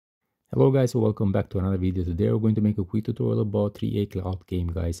Hello guys, so welcome back to another video. Today we're going to make a quick tutorial about 3A cloud game,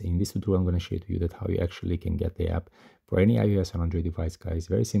 guys. In this tutorial I'm going to show you that how you actually can get the app for any iOS or Android device, guys.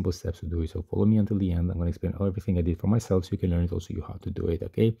 Very simple steps to do it, so follow me until the end. I'm going to explain everything I did for myself so you can learn it also you how to do it.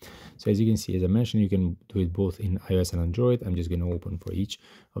 Okay, so as you can see, as I mentioned, you can do it both in iOS and Android. I'm just going to open for each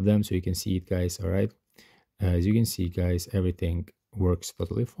of them so you can see it, guys. All right, as you can see, guys, everything works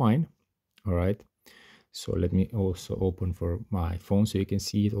totally fine. All right, so let me also open for my phone so you can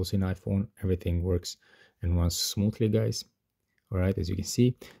see it also in iPhone. Everything works and runs smoothly, guys. All right, as you can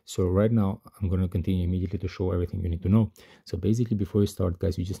see. So right now I'm going to continue immediately to show everything you need to know. So basically, before you start,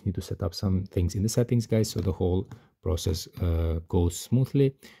 guys, you just need to set up some things in the settings, guys, so the whole process goes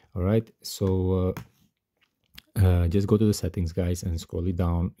smoothly. All right, so just go to the settings, guys, and scroll it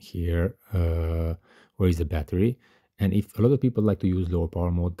down here where is the battery. And if a lot of people like to use lower power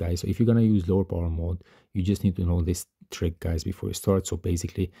mode, guys, so if you're gonna use lower power mode, you just need to know this trick, guys, before you start. So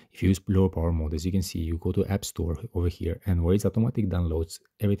basically, if you use lower power mode, as you can see, you go to App Store over here, and where it's automatic downloads,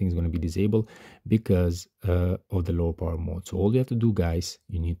 everything is going to be disabled because of the lower power mode. So all you have to do, guys,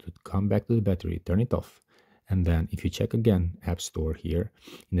 you need to come back to the battery, turn it off, and then if you check again App Store here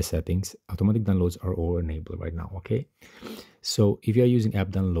in the settings, automatic downloads are all enabled right now. Okay, so if you are using app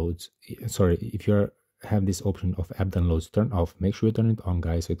downloads, sorry, if you have this option of app downloads turned off, make sure you turn it on,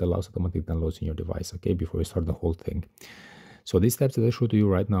 guys, so it allows automatic downloads in your device. Okay, before you start the whole thing. So these steps that I show to you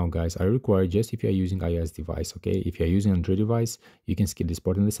right now, guys, are required just if you are using iOS device. Okay, if you are using Android device, you can skip this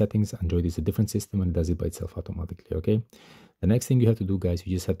part in the settings. Android is a different system and it does it by itself automatically. Okay, the next thing you have to do, guys,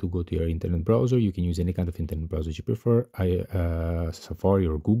 you just have to go to your internet browser. You can use any kind of internet browser you prefer, Safari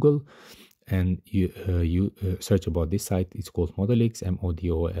or Google, and you search about this site. It's called Modolix,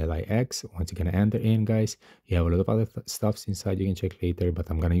 Modolix. Once you're gonna enter in, guys, you have a lot of other stuffs inside you can check later, but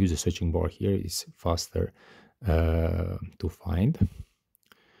I'm gonna use the searching bar here. It's faster to find.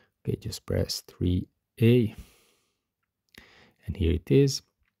 Okay, just press 3A and here it is,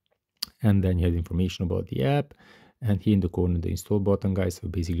 and then you have information about the app, and here in the corner the install button, guys. So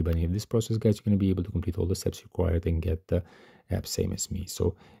basically by the end of this process, guys, you're going to be able to complete all the steps required and get the app same as me.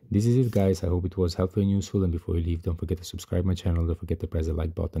 So this is it, guys. I hope it was helpful and useful, and before you leave, don't forget to subscribe my channel, don't forget to press the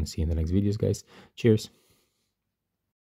like button. See you in the next videos, guys. Cheers.